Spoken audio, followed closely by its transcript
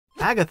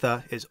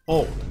Agatha is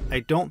old.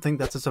 I don't think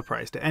that's a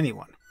surprise to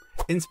anyone.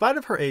 In spite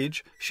of her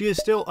age, she is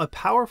still a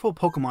powerful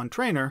Pokemon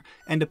trainer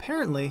and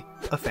apparently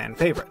a fan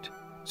favorite.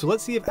 So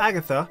let's see if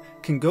Agatha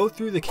can go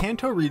through the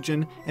Kanto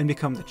region and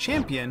become the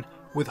champion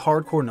with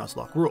hardcore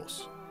Nuzlocke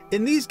rules.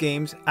 In these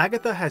games,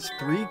 Agatha has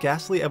 3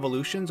 Ghastly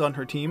evolutions on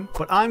her team,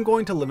 but I'm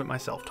going to limit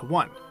myself to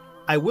 1.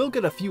 I will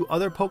get a few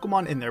other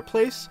Pokemon in their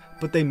place,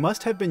 but they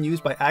must have been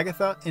used by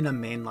Agatha in a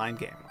mainline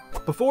game.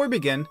 Before we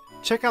begin,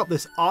 check out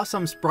this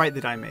awesome sprite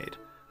that I made,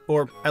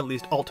 or at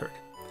least altered.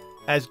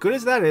 As good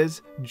as that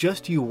is,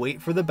 just you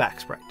wait for the back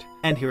sprite.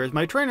 And here is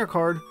my trainer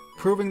card,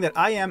 proving that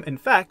I am in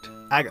fact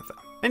Agatha.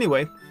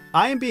 Anyway,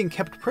 I am being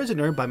kept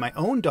prisoner by my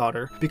own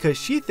daughter because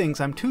she thinks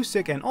I'm too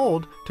sick and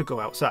old to go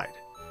outside.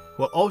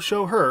 Well, I'll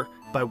show her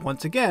by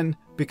once again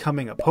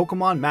becoming a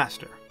Pokemon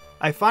master.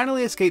 I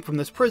finally escape from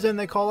this prison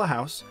they call a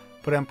house,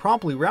 but I'm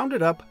promptly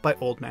rounded up by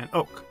Old Man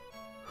Oak.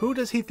 Who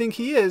does he think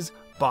he is,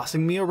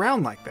 bossing me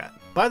around like that?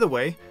 By the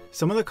way,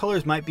 some of the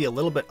colors might be a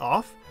little bit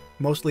off,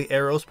 mostly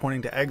arrows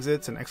pointing to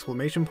exits and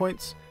exclamation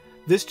points.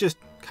 This just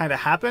kinda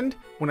happened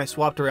when I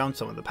swapped around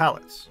some of the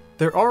palettes.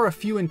 There are a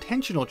few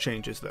intentional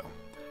changes though.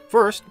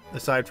 First,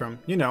 aside from,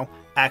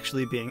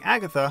 actually being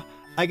Agatha,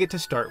 I get to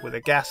start with a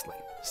Ghastly.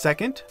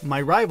 Second,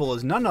 my rival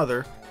is none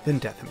other than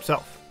Death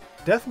himself.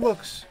 Death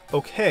looks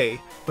okay,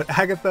 but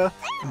Agatha,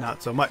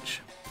 not so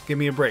much. Give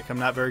me a break, I'm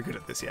not very good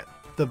at this yet.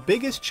 The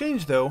biggest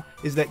change though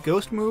is that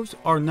ghost moves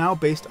are now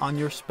based on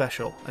your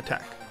special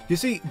attack. You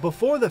see,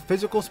 before the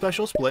physical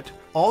special split,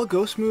 all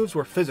ghost moves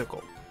were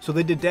physical, so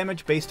they did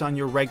damage based on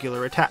your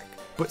regular attack.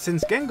 But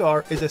since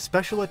Gengar is a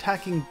special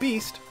attacking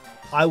beast,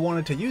 I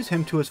wanted to use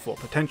him to his full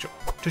potential.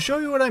 To show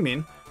you what I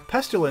mean,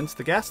 Pestilence,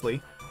 the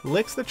Ghastly,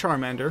 licks the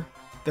Charmander,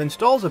 then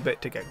stalls a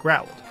bit to get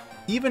growled.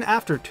 Even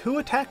after 2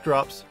 attack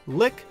drops,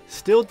 Lick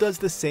still does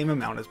the same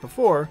amount as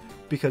before,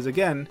 because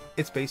again,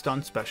 it's based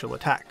on special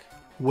attack.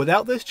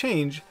 Without this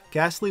change,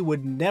 Ghastly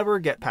would never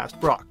get past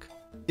Brock.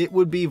 It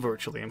would be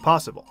virtually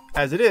impossible.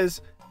 As it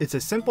is, it's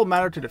a simple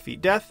matter to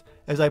defeat Death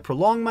as I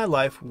prolong my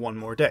life 1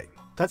 more day.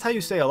 That's how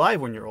you stay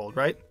alive when you're old,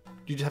 right?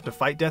 You just have to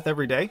fight death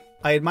every day?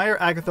 I admire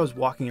Agatha's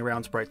walking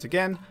around sprites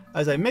again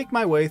as I make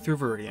my way through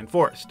Viridian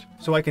Forest,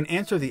 so I can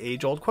answer the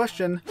age-old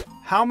question,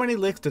 how many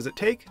licks does it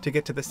take to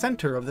get to the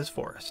center of this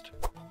forest?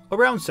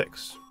 Around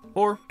 6,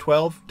 or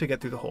 12 to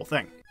get through the whole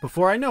thing.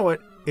 Before I know it,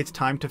 it's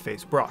time to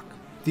face Brock.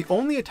 The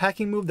only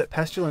attacking move that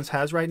Pestilence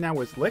has right now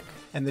is Lick,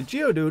 and the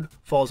Geodude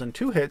falls in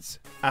 2 hits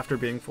after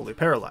being fully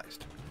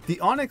paralyzed. The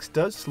Onix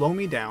does slow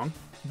me down,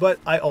 but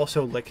I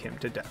also lick him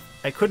to death.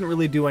 I couldn't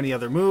really do any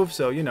other move,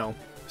 so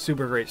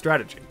super great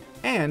strategy.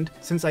 And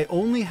since I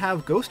only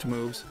have ghost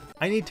moves,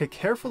 I need to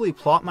carefully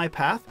plot my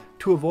path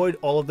to avoid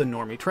all of the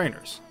normie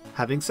trainers.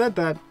 Having said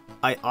that,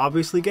 I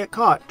obviously get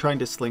caught trying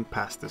to slink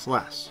past this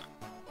lass.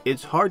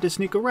 It's hard to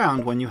sneak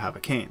around when you have a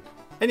cane.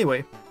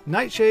 Anyway,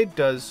 Nightshade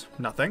does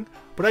nothing,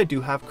 but I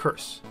do have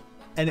Curse.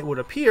 And it would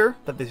appear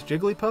that this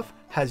Jigglypuff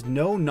has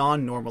no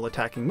non-normal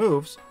attacking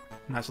moves,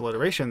 nice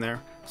alliteration there,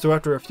 so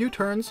after a few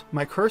turns,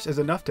 my Curse is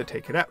enough to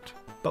take it out.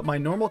 But my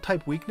normal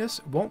type weakness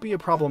won't be a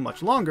problem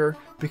much longer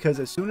because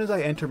as soon as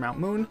I enter Mount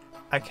Moon,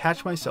 I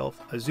catch myself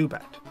a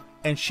Zubat.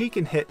 And she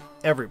can hit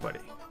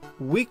everybody.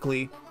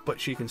 Weakly, but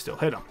she can still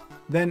hit them.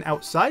 Then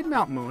outside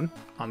Mount Moon,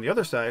 on the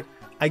other side,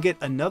 I get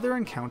another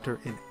encounter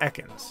in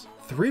Ekans.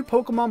 3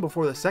 Pokemon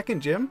before the second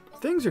gym,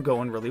 things are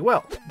going really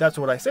well. That's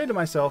what I say to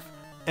myself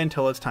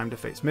until it's time to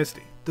face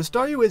Misty. The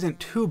Staryu isn't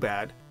too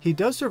bad. He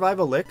does survive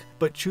a lick,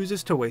 but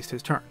chooses to waste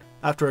his turn.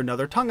 After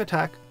another tongue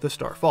attack, the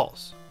star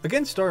falls.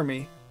 Against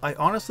Starmie, I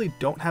honestly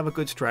don't have a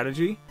good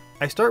strategy.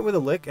 I start with a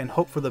lick and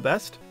hope for the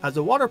best, as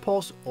a water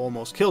pulse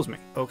almost kills me.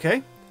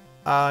 Okay,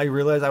 I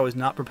realize I was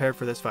not prepared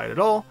for this fight at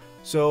all,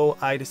 so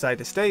I decide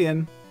to stay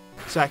in,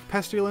 sack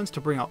Pestilence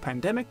to bring out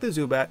Pandemic the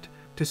Zubat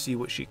to see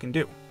what she can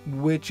do,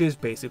 which is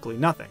basically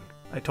nothing.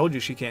 I told you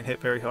she can't hit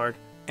very hard,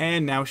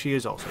 and now she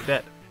is also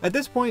dead. At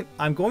this point,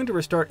 I'm going to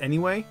restart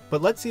anyway,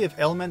 but let's see if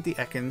Element the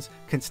Ekans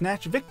can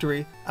snatch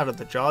victory out of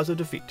the jaws of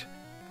defeat,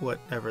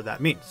 whatever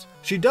that means.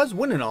 She does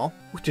win and all,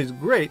 which is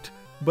great,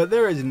 but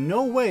there is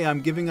no way I'm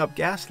giving up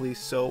Ghastly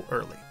so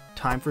early.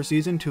 Time for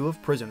Season 2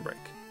 of Prison Break,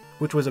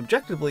 which was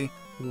objectively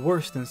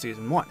worse than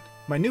Season 1.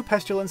 My new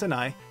Pestilence and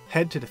I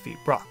head to defeat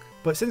Brock.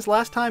 But since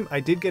last time I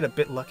did get a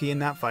bit lucky in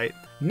that fight,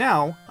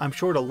 now I'm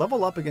sure to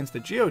level up against the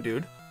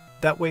Geodude,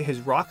 that way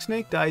his Rock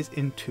Snake dies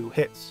in 2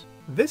 hits.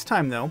 This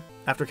time though,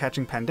 after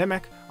catching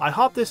Pandemic, I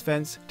hop this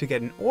fence to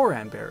get an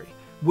Oran Berry,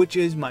 which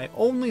is my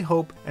only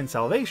hope and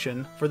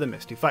salvation for the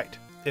Misty fight.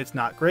 It's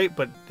not great,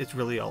 but it's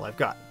really all I've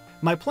got.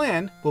 My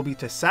plan will be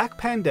to sack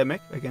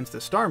Pandemic against the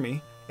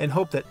Starmie and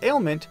hope that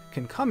Ailment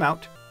can come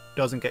out,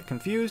 doesn't get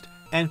confused,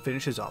 and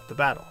finishes off the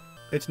battle.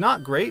 It's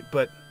not great,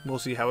 but we'll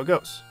see how it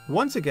goes.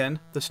 Once again,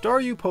 the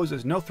Staryu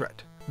poses no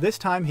threat. This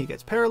time he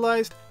gets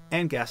paralyzed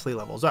and Ghastly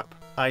levels up.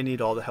 I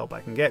need all the help I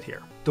can get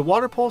here. The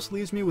Water Pulse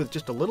leaves me with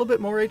just a little bit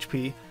more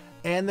HP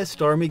and the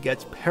Starmie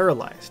gets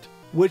paralyzed,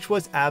 which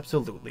was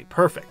absolutely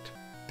perfect.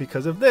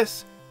 Because of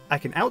this, I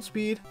can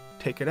outspeed,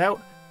 take it out,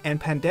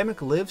 and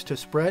Pandemic lives to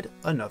spread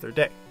another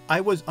day. I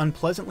was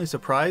unpleasantly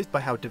surprised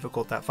by how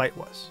difficult that fight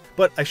was.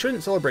 But I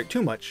shouldn't celebrate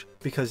too much,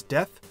 because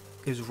death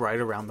is right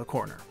around the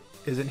corner.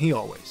 Isn't he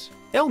always?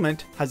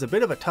 Ailment has a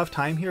bit of a tough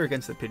time here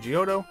against the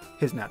Pidgeotto,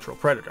 his natural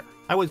predator.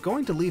 I was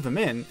going to leave him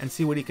in and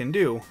see what he can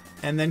do,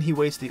 and then he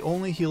wastes the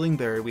only healing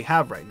berry we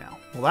have right now.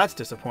 Well, that's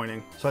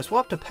disappointing, so I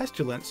swapped to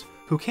Pestilence,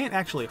 who can't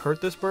actually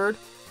hurt this bird,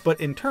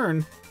 but in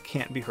turn,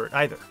 can't be hurt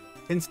either.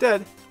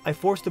 Instead, I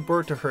forced the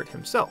bird to hurt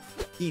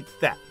himself. Eat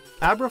that.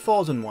 Abra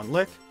falls in one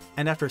lick,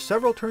 and after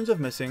several turns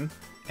of missing,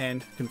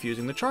 and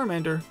confusing the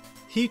Charmander,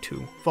 he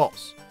too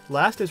falls.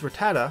 Last is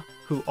Rattata,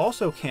 who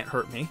also can't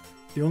hurt me.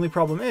 The only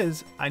problem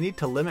is, I need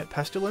to limit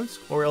Pestilence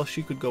or else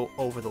she could go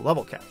over the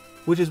level cap.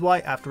 Which is why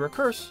after a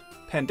curse,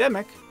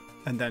 Pandemic,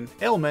 and then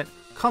Ailment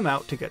come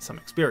out to get some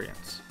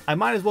experience. I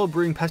might as well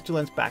bring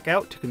Pestilence back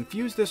out to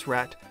confuse this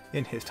rat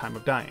in his time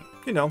of dying.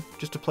 You know,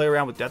 just to play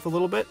around with death a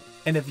little bit.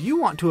 And if you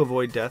want to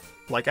avoid death,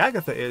 like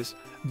Agatha is,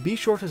 be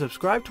sure to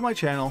subscribe to my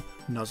channel,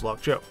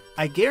 Nuzlocke Joe.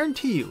 I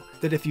guarantee you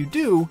that if you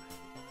do,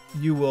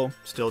 you will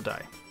still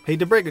die. Hate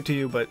to break it to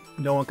you, but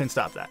no one can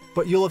stop that.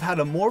 But you'll have had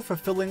a more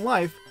fulfilling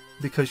life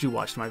because you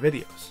watched my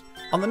videos.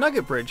 On the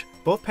Nugget Bridge,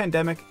 both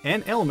Pandemic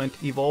and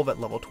Ailment evolve at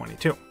level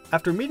 22.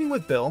 After meeting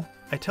with Bill,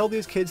 I tell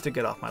these kids to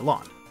get off my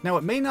lawn. Now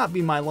it may not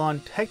be my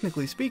lawn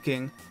technically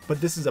speaking,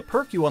 but this is a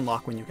perk you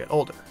unlock when you get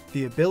older.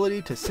 The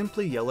ability to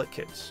simply yell at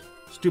kids.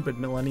 Stupid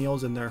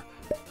millennials and their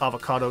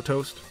avocado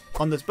toast.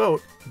 On this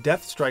boat,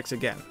 Death strikes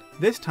again.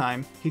 This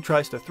time, he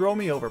tries to throw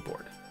me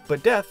overboard.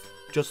 But Death,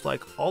 just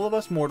like all of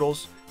us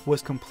mortals,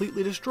 was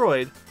completely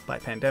destroyed by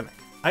Pandemic.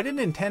 I didn't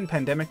intend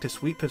Pandemic to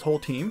sweep his whole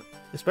team,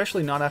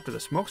 especially not after the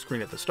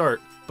smokescreen at the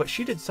start, but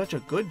she did such a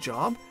good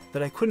job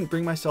that I couldn't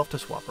bring myself to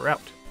swap her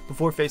out.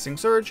 Before facing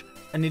Surge,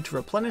 I need to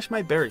replenish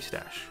my berry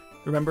stash.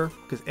 Remember,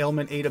 because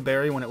Ailment ate a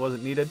berry when it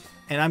wasn't needed?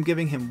 And I'm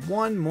giving him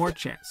one more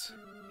chance.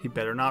 He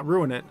better not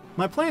ruin it.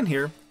 My plan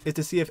here is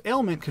to see if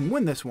Ailment can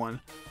win this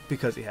one,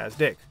 because he has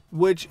Dig,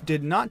 which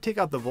did not take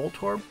out the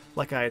Voltorb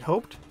like I had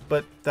hoped,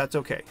 but that's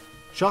okay.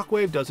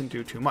 Shockwave doesn't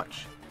do too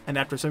much, and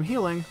after some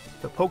healing,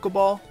 the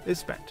Pokeball is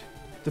spent.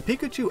 The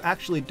Pikachu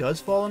actually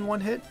does fall in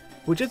one hit,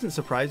 which isn't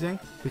surprising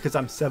because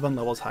I'm 7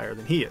 levels higher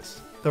than he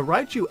is. The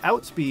Raichu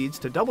outspeeds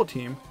to double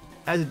team,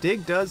 as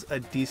Dig does a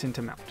decent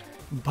amount.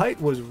 Bite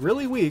was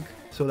really weak,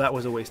 so that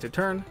was a wasted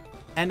turn,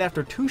 and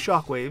after 2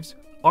 Shockwaves,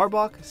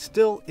 Arbok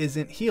still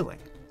isn't healing.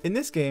 In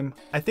this game,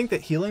 I think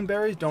that healing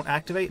berries don't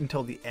activate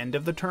until the end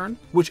of the turn,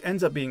 which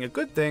ends up being a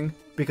good thing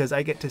because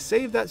I get to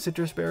save that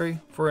citrus berry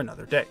for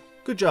another day.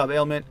 Good job,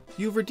 Ailment.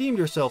 You've redeemed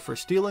yourself for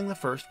stealing the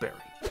first berry.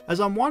 As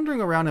I'm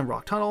wandering around in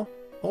Rock Tunnel,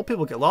 old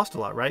people get lost a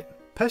lot, right?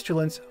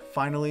 Pestilence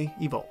finally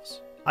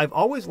evolves. I've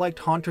always liked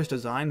Haunter's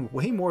design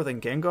way more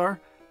than Gengar,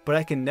 but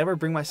I can never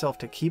bring myself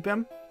to keep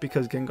him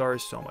because Gengar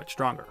is so much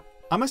stronger.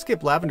 I'm gonna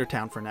skip Lavender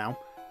Town for now,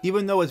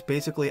 even though it's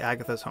basically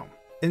Agatha's home.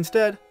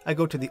 Instead, I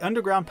go to the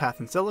underground path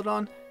in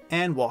Celadon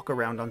and walk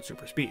around on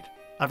super speed.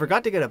 I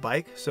forgot to get a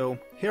bike, so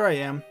here I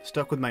am,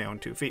 stuck with my own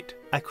 2 feet.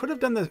 I could have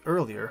done this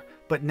earlier,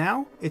 but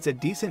now it's a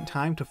decent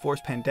time to force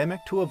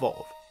Pandemic to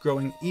evolve,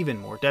 growing even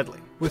more deadly.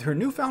 With her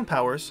newfound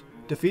powers,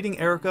 defeating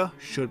Erica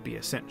should be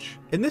a cinch.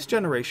 In this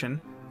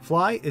generation,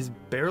 Fly is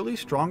barely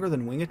stronger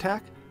than Wing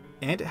Attack,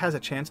 and it has a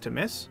chance to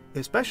miss,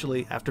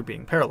 especially after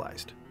being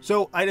paralyzed.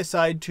 So I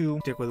decide to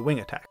stick with Wing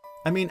Attack.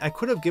 I mean, I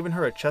could have given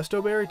her a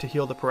Chesto Berry to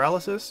heal the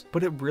paralysis,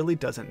 but it really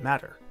doesn't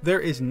matter. There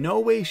is no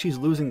way she's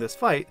losing this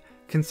fight,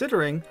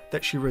 considering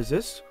that she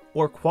resists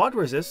or quad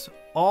resists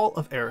all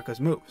of Erica's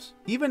moves.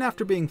 Even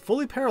after being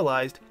fully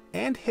paralyzed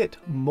and hit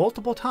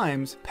multiple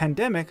times,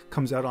 Pandemic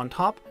comes out on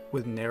top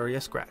with nary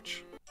a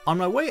scratch. On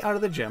my way out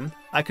of the gym,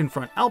 I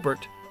confront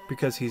Albert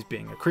because he's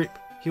being a creep.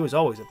 He was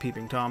always a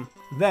peeping Tom.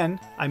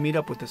 Then, I meet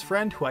up with this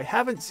friend who I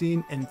haven't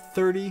seen in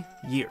 30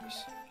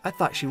 years. I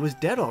thought she was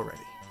dead already.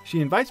 She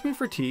invites me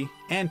for tea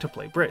and to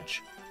play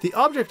bridge. The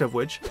object of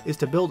which is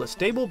to build a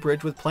stable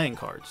bridge with playing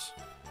cards.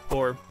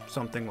 Or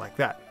something like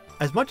that.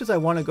 As much as I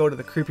want to go to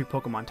the creepy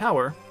Pokemon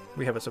Tower,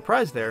 we have a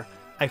surprise there,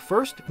 I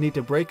first need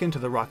to break into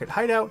the Rocket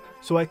hideout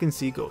so I can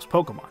see ghost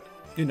Pokemon.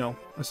 You know,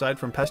 aside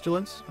from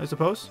Pestilence, I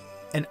suppose?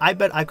 And I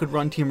bet I could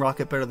run Team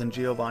Rocket better than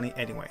Giovanni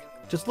anyway.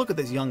 Just look at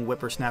this young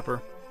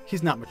whippersnapper.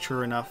 He's not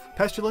mature enough.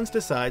 Pestilence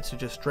decides to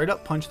just straight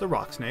up punch the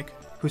Rock Snake,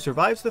 who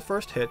survives the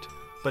first hit,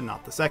 but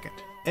not the second.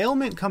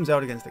 Ailment comes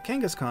out against the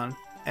Kangaskhan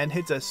and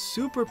hits a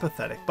super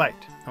pathetic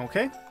bite.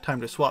 Okay,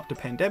 time to swap to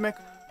Pandemic,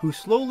 who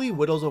slowly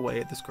whittles away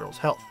at this girl's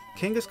health.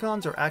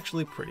 Kangaskhan's are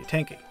actually pretty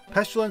tanky.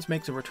 Pestilence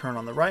makes a return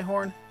on the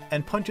Rhyhorn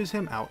and punches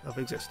him out of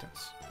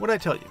existence. What'd I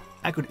tell you?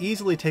 I could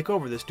easily take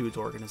over this dude's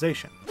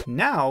organization.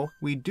 Now,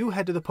 we do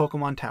head to the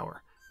Pokemon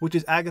Tower, which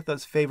is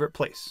Agatha's favorite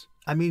place.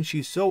 I mean,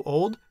 she's so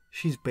old,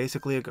 she's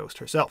basically a ghost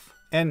herself.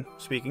 And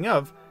speaking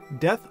of,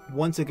 Death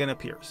once again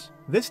appears,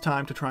 this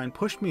time to try and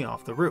push me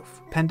off the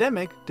roof.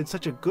 Pandemic did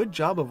such a good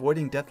job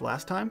avoiding Death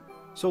last time,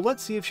 so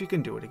let's see if she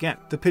can do it again.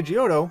 The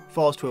Pidgeotto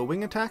falls to a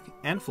Wing Attack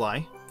and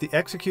Fly, the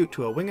Execute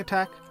to a Wing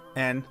Attack,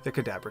 and the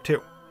Kadabra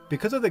too.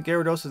 Because of the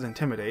Gyarados'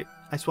 Intimidate,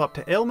 I swap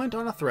to Ailment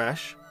on a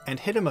Thrash and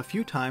hit him a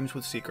few times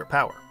with Secret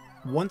Power.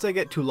 Once I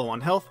get too low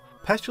on health,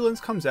 Pestilence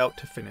comes out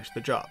to finish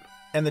the job.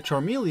 And the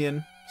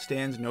Charmeleon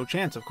stands no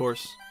chance, of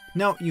course.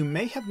 Now, you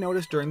may have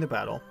noticed during the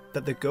battle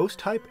that the ghost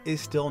type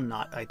is still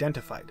not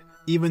identified,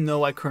 even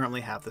though I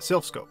currently have the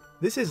Sylph Scope.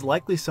 This is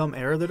likely some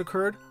error that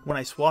occurred when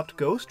I swapped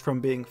Ghost from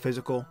being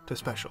physical to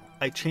special.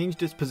 I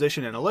changed its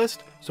position in a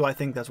list, so I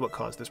think that's what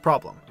caused this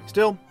problem.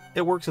 Still,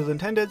 it works as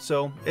intended,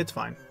 so it's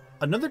fine.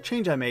 Another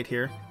change I made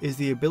here is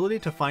the ability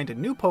to find a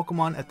new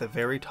Pokemon at the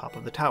very top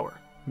of the tower,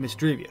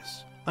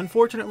 Misdrevious.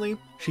 Unfortunately,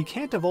 she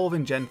can't evolve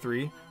in Gen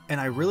 3, and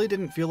I really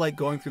didn't feel like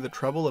going through the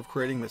trouble of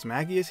creating Miss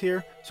Magius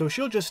here, so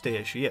she'll just stay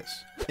as she is.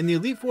 In the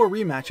Elite Four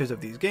rematches of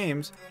these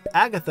games,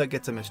 Agatha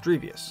gets a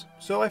Misdrevious,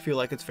 so I feel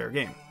like it's fair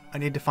game. I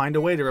need to find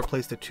a way to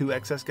replace the 2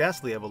 excess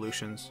Ghastly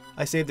evolutions.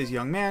 I save this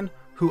young man,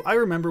 who I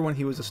remember when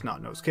he was a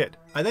snot-nosed kid.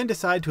 I then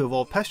decide to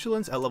evolve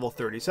Pestilence at level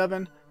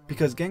 37,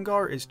 because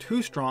Gengar is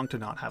too strong to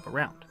not have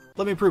around.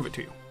 Let me prove it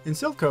to you. In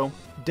Silph,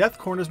 Death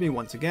corners me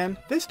once again,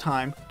 this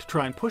time to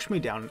try and push me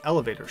down an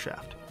elevator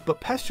shaft. But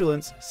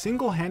Pestilence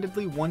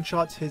single-handedly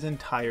one-shots his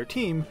entire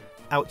team,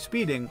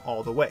 outspeeding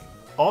all the way.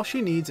 All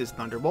she needs is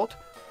Thunderbolt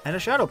and a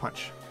Shadow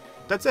Punch.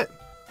 That's it.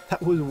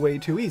 That was way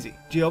too easy.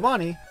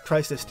 Giovanni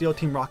tries to steal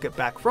Team Rocket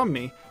back from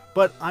me,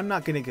 but I'm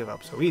not going to give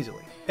up so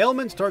easily.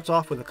 Ailment starts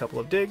off with a couple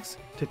of digs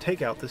to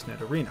take out this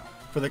Nidorino.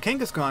 For the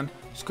Kangaskhan,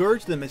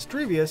 Scourge the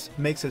Misdrevious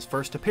makes his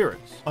first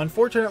appearance.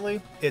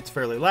 Unfortunately, it's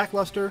fairly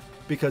lackluster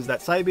because that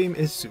Psybeam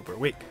is super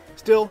weak.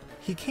 Still,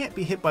 he can't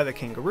be hit by the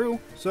Kangaroo,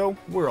 so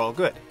we're all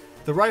good.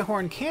 The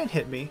Rhyhorn can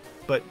hit me,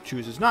 but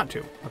chooses not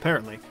to,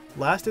 apparently.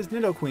 Last is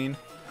Nidoqueen,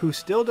 who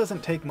still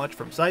doesn't take much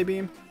from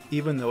Psybeam,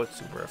 even though it's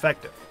super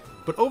effective.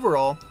 But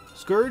overall,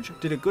 Scourge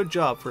did a good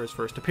job for his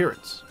first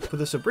appearance. For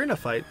the Sabrina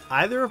fight,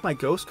 either of my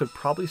ghosts could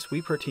probably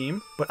sweep her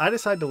team, but I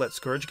decided to let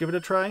Scourge give it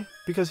a try,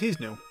 because he's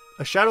new.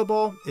 A Shadow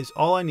Ball is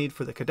all I need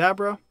for the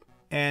Kadabra,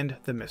 and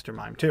the Mr.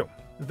 Mime too.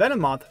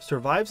 Venomoth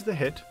survives the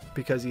hit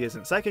because he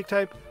isn't Psychic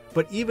type,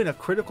 but even a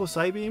critical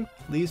Psybeam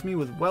leaves me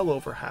with well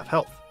over half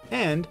health.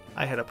 And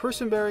I had a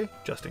Person Berry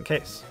just in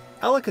case.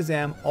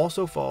 Alakazam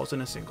also falls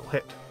in a single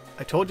hit.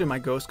 I told you my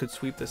ghost could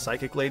sweep the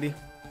Psychic lady.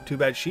 Too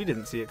bad she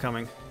didn't see it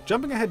coming.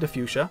 Jumping ahead to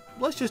Fuchsia,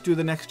 let's just do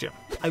the next gym.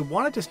 I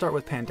wanted to start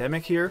with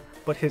Pandemic here,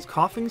 but his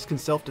Coughings can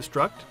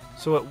self-destruct,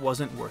 so it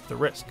wasn't worth the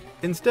risk.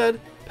 Instead,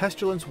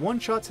 Pestilence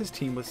one-shots his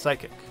team with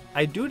Psychic.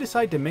 I do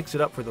decide to mix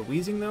it up for the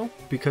Wheezing though,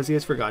 because he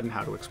has forgotten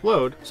how to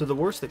explode, so the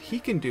worst that he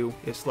can do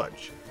is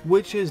Sludge,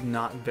 which is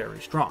not very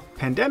strong.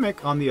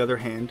 Pandemic, on the other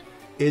hand,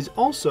 is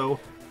also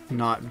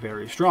not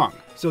very strong.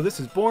 So this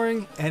is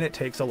boring, and it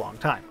takes a long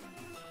time.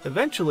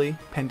 Eventually,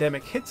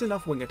 Pandemic hits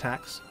enough wing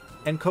attacks,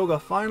 and Koga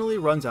finally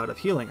runs out of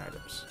healing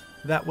items.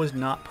 That was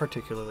not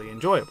particularly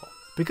enjoyable.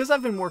 Because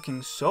I've been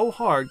working so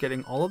hard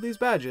getting all of these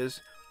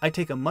badges, I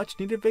take a much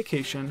needed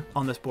vacation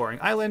on this boring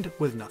island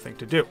with nothing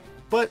to do.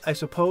 But I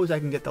suppose I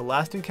can get the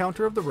last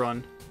encounter of the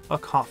run, a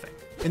Coughing.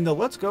 In the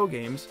Let's Go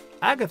games,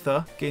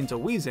 Agatha gains a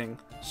Wheezing,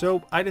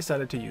 so I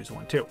decided to use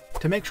one too.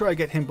 To make sure I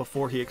get him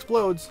before he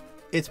explodes,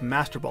 it's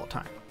Master Ball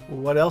time.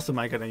 What else am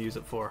I going to use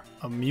it for?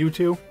 A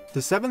Mewtwo? The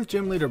 7th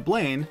gym leader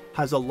Blaine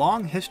has a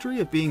long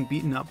history of being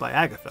beaten up by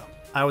Agatha.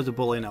 I was a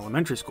bully in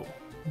elementary school,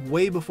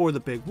 way before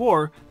the big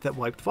war that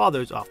wiped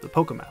fathers off the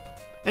Pokemap.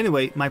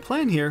 Anyway, my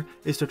plan here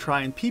is to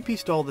try and PP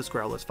stall this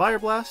Growlithe's Fire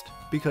Blast,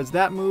 because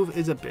that move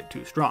is a bit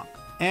too strong,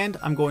 and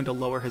I'm going to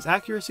lower his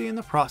accuracy in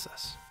the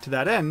process. To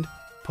that end,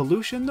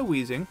 Pollution the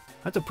Wheezing,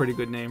 that's a pretty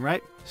good name,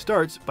 right?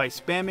 Starts by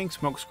spamming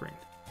Smokescreen,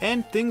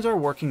 and things are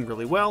working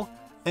really well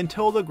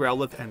until the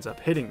Growlithe ends up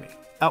hitting me.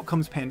 Out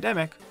comes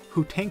Pandemic,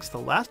 who tanks the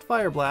last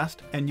Fire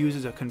Blast and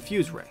uses a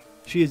Confuse Ray.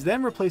 She is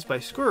then replaced by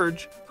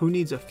Scourge, who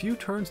needs a few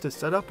turns to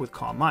set up with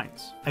Calm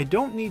Minds. I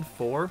don't need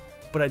 4,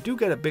 but I do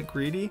get a bit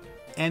greedy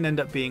and end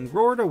up being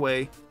roared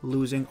away,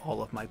 losing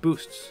all of my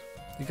boosts.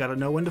 You gotta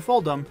know when to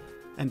fold them,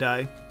 and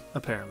I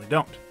apparently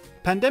don't.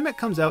 Pandemic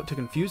comes out to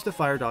confuse the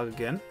Fire Dog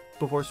again,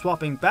 before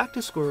swapping back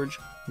to Scourge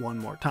one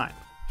more time.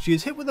 She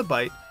is hit with a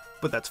bite,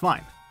 but that's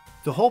fine.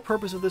 The whole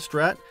purpose of this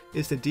strat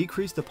is to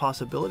decrease the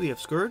possibility of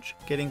Scourge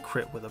getting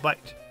crit with a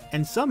bite.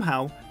 And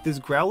somehow, this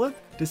Growlithe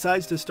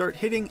decides to start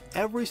hitting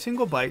every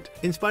single bite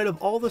in spite of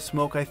all the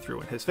smoke I threw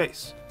in his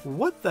face.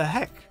 What the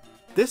heck?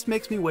 This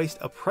makes me waste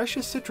a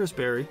precious Citrus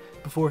Berry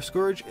before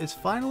Scourge is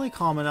finally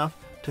calm enough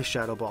to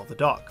Shadow Ball the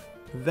dog.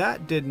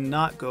 That did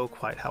not go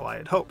quite how I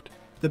had hoped.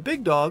 The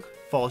big dog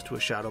falls to a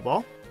Shadow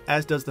Ball,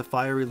 as does the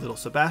fiery little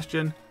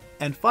Sebastian,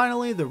 and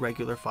finally the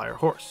regular Fire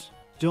Horse.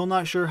 Still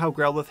not sure how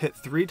Growlithe hit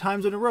 3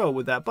 times in a row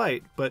with that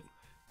bite, but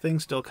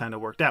things still kinda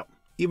worked out.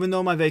 Even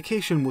though my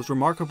vacation was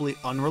remarkably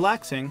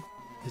unrelaxing,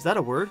 is that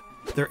a word?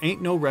 There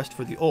ain't no rest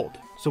for the old,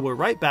 so we're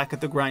right back at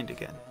the grind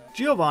again.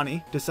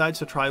 Giovanni decides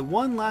to try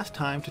one last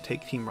time to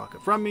take Team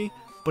Rocket from me,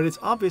 but it's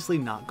obviously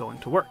not going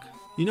to work.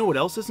 You know what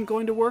else isn't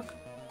going to work?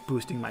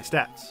 Boosting my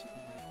stats.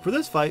 For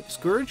this fight,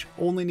 Scourge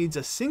only needs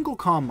a single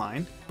Calm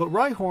Mind, but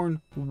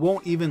Rhyhorn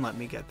won't even let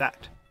me get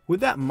that. With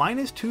that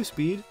 -2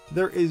 speed,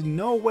 there is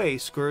no way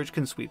Scourge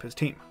can sweep his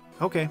team.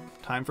 Okay,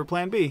 time for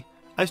plan B.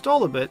 I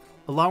stall a bit,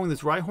 allowing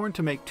this Rhyhorn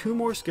to make 2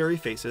 more scary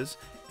faces,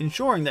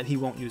 ensuring that he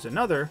won't use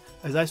another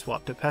as I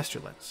swap to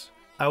Pestilence.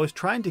 I was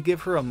trying to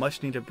give her a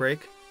much needed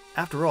break.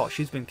 After all,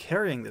 she's been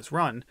carrying this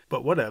run,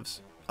 but whatevs.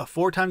 A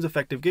 4 times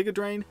effective Giga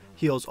Drain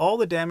heals all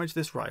the damage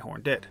this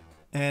Rhyhorn did.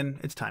 And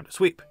it's time to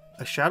sweep.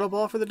 A Shadow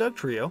Ball for the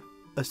Dugtrio,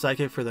 a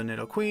Psychic for the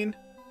Nidoqueen,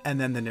 and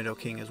then the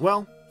Nidoking as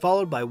well,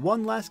 followed by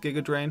one last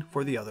Giga Drain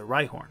for the other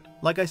Rhyhorn.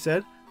 Like I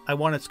said, I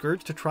wanted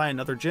Scourge to try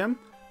another gym,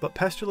 but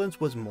Pestilence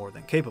was more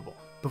than capable.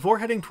 Before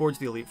heading towards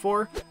the Elite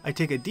Four, I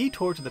take a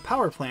detour to the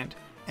power plant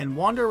and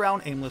wander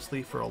around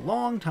aimlessly for a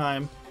long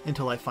time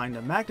until I find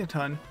a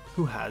Magneton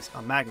who has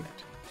a magnet.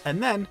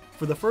 And then,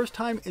 for the first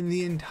time in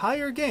the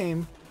entire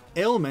game,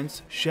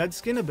 Ailment's Shed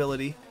Skin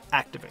ability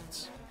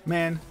activates.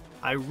 Man,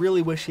 I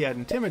really wish he had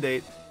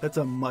Intimidate. That's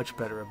a much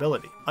better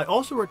ability. I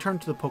also return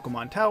to the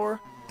Pokemon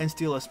Tower and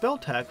steal a spell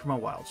tag from a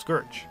Wild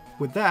Scourge.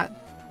 With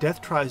that,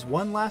 Death tries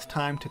one last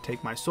time to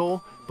take my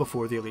soul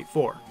before the Elite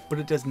Four, but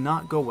it does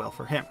not go well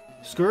for him.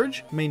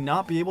 Scourge may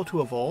not be able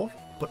to evolve,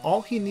 but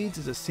all he needs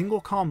is a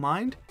single Calm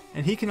Mind,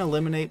 and he can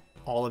eliminate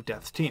all of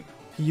Death's team.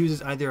 He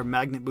uses either a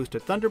Magnet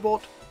Boosted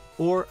Thunderbolt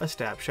or a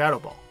Stab Shadow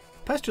Ball.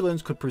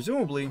 Pestilence could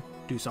presumably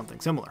do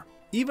something similar.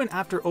 Even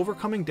after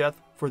overcoming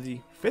Death for the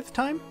 5th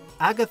time,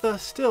 Agatha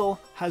still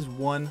has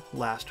one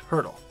last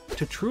hurdle.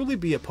 To truly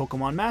be a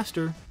Pokemon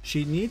Master,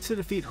 she needs to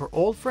defeat her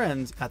old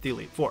friends at the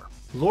Elite Four.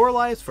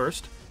 Lorelei is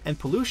first, and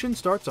Pollution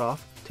starts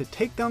off to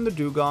take down the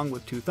Dugong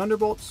with 2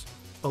 Thunderbolts,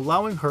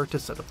 allowing her to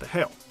set up the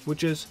Hail,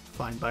 which is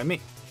fine by me.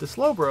 The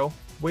Slowbro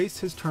wastes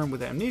his turn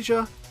with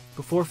Amnesia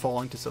before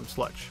falling to some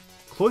Sludge.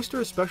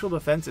 Cloyster's special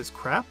defense is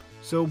crap,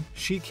 so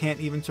she can't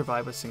even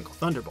survive a single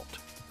Thunderbolt.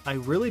 I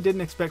really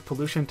didn't expect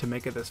Pollution to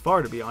make it this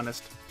far, to be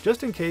honest,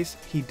 just in case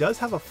he does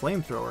have a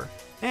Flamethrower,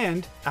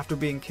 and, after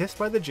being kissed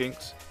by the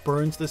Jinx,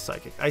 burns the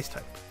Psychic Ice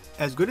type.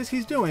 As good as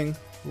he's doing,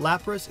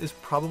 Lapras is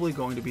probably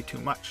going to be too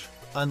much,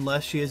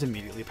 unless she is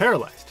immediately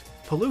paralyzed.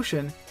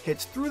 Pollution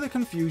hits through the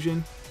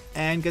confusion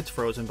and gets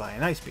frozen by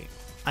an Ice Beam.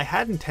 I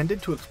had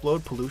intended to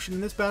explode Pollution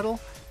in this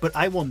battle, but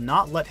I will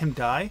not let him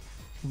die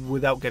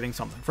without getting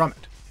something from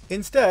it.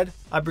 Instead,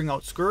 I bring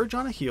out Scourge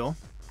on a heal,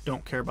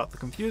 don't care about the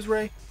Confuse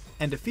Ray,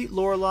 and defeat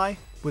Lorelei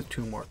with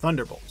 2 more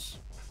Thunderbolts.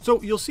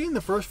 So you'll see in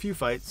the first few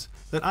fights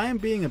that I am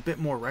being a bit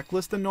more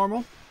reckless than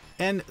normal,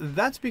 and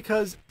that's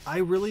because I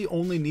really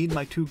only need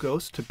my 2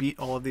 ghosts to beat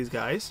all of these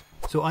guys,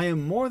 so I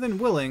am more than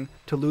willing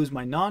to lose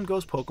my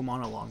non-ghost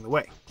Pokemon along the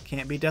way.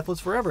 Can't be deathless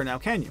forever now,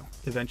 can you?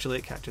 Eventually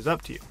it catches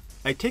up to you.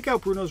 I take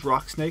out Bruno's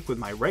Rock Snake with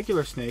my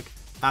regular Snake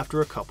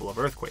after a couple of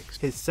Earthquakes.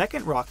 His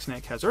second Rock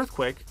Snake has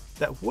Earthquake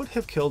that would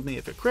have killed me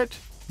if it crit,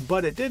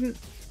 but it didn't,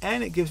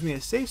 and it gives me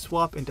a safe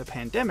swap into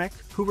Pandemic,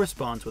 who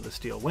responds with a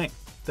Steel Wing.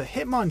 The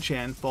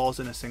Hitmonchan falls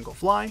in a single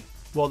fly,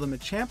 while the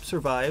Machamp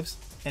survives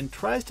and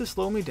tries to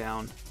slow me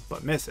down,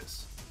 but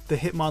misses. The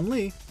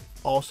Hitmonlee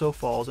also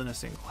falls in a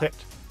single hit.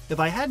 If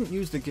I hadn't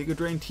used the Giga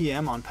Drain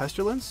TM on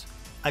Pestilence,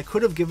 I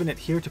could have given it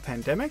here to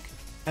Pandemic,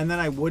 and then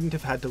I wouldn't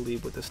have had to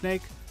leave with the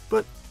Snake,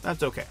 but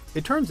that's okay.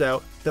 It turns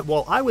out that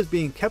while I was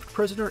being kept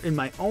prisoner in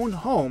my own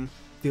home,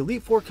 the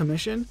Elite Four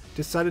Commission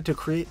decided to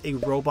create a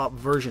robot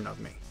version of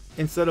me,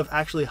 instead of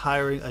actually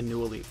hiring a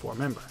new Elite Four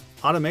member.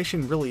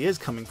 Automation really is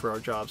coming for our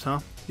jobs,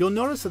 huh? You'll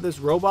notice that this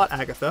robot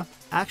Agatha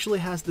actually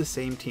has the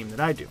same team that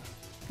I do.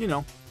 You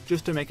know,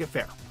 just to make it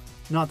fair.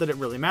 Not that it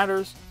really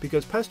matters,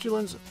 because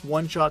Pestilence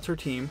one-shots her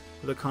team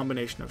with a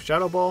combination of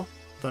Shadow Ball,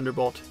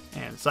 Thunderbolt,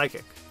 and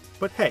Psychic.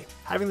 But hey,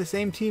 having the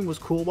same team was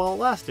cool while it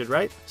lasted,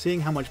 right?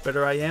 Seeing how much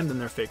better I am than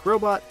their fake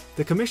robot,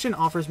 the Commission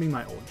offers me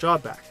my old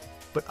job back,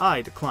 but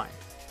I decline.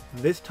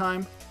 This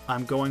time,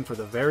 I'm going for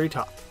the very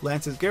top.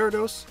 Lance's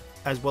Gyarados,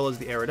 as well as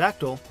the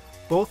Aerodactyl,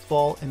 both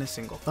fall in a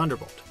single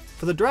Thunderbolt.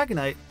 For the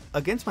Dragonite,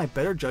 against my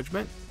better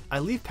judgment, I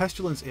leave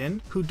Pestilence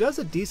in, who does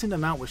a decent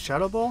amount with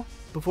Shadow Ball,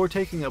 before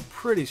taking a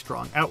pretty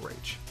strong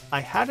Outrage.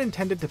 I had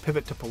intended to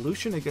pivot to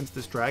Pollution against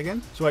this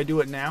dragon, so I do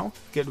it now,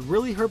 get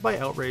really hurt by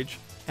Outrage,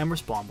 and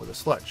respond with a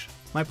Sludge.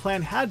 My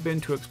plan had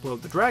been to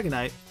explode the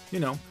Dragonite, you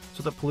know,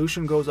 so that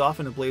Pollution goes off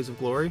in a blaze of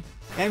glory,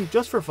 and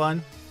just for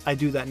fun, I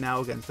do that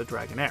now against the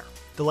Dragonair.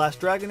 The last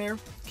Dragonair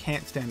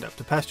can't stand up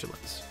to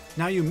Pestilence.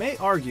 Now you may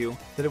argue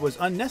that it was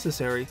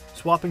unnecessary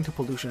swapping to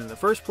Pollution in the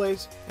first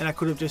place, and I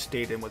could have just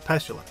stayed in with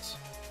Pestilence.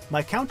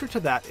 My counter to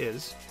that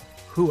is,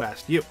 who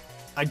asked you?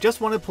 I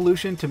just wanted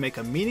Pollution to make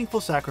a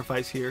meaningful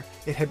sacrifice here,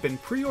 it had been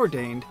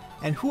preordained,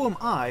 and who am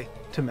I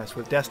to mess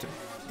with destiny?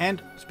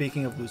 And,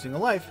 speaking of losing a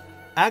life,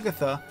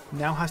 Agatha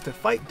now has to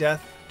fight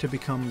Death to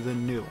become the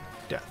new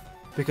Death.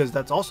 Because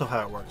that's also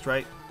how it works,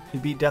 right? You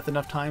beat Death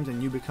enough times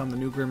and you become the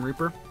new Grim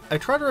Reaper. I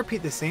try to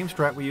repeat the same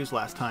strat we used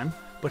last time,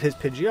 but his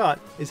Pidgeot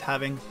is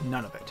having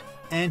none of it.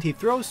 And he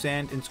throws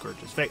sand in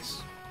Scourge's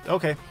face.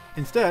 Okay,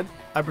 instead,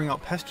 I bring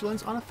out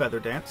Pestilence on a Feather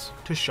Dance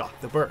to shock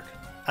the bird.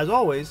 As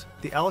always,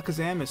 the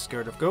Alakazam is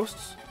scared of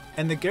ghosts,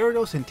 and the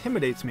Gyarados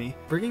intimidates me,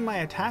 bringing my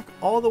attack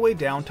all the way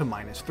down to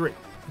 -3.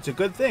 It's a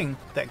good thing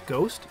that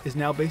Ghost is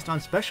now based on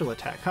special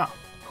attack, huh?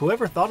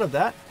 Whoever thought of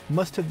that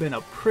must have been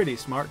a pretty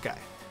smart guy.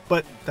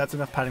 But that's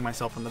enough patting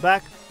myself on the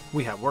back,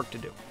 we have work to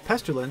do.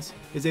 Pestilence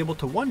is able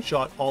to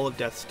one-shot all of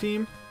Death's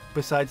team,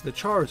 besides the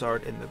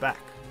Charizard in the back.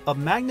 A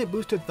Magnet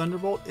boosted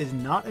Thunderbolt is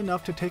not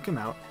enough to take him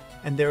out,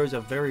 and there is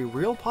a very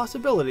real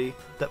possibility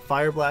that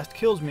Fire Blast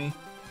kills me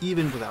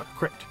even without a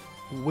crit,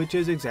 which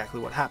is exactly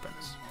what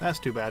happens. That's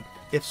too bad.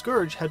 If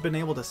Scourge had been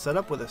able to set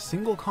up with a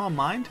single Calm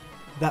Mind,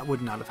 that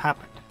would not have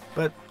happened.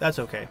 But that's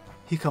okay.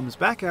 He comes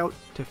back out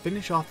to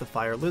finish off the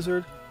Fire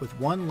Lizard with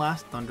one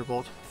last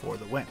Thunderbolt for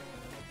the win.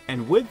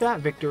 And with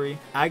that victory,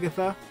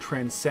 Agatha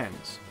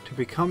transcends to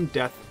become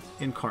Death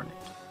incarnate.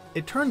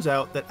 It turns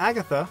out that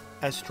Agatha,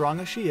 as strong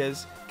as she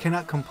is,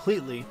 cannot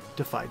completely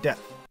defy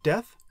death.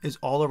 Death is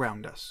all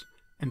around us,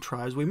 and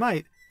try as we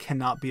might,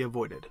 cannot be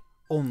avoided,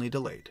 only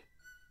delayed.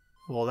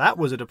 Well, that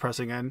was a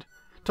depressing end.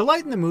 To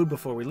lighten the mood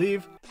before we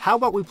leave, how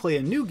about we play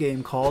a new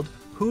game called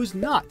Who's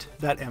Not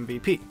That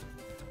MVP,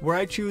 where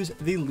I choose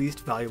the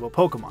least valuable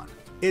Pokemon.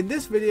 In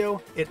this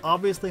video, it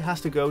obviously has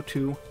to go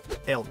to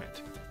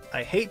Ailment.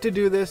 I hate to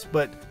do this,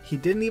 but he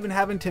didn't even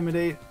have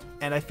Intimidate,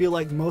 and I feel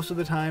like most of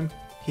the time,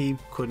 he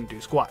couldn't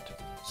do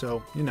squat.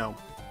 So, you know,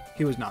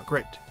 he was not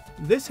great.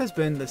 This has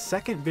been the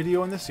second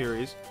video in the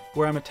series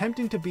where I'm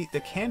attempting to beat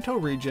the Kanto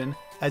region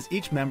as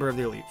each member of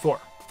the Elite Four.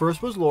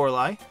 First was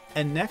Lorelei,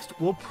 and next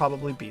will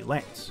probably be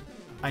Lance.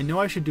 I know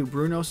I should do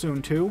Bruno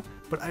soon too,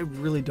 but I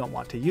really don't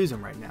want to use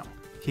him right now.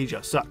 He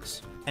just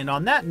sucks. And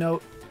on that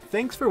note,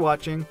 thanks for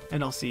watching,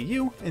 and I'll see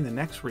you in the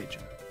next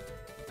region.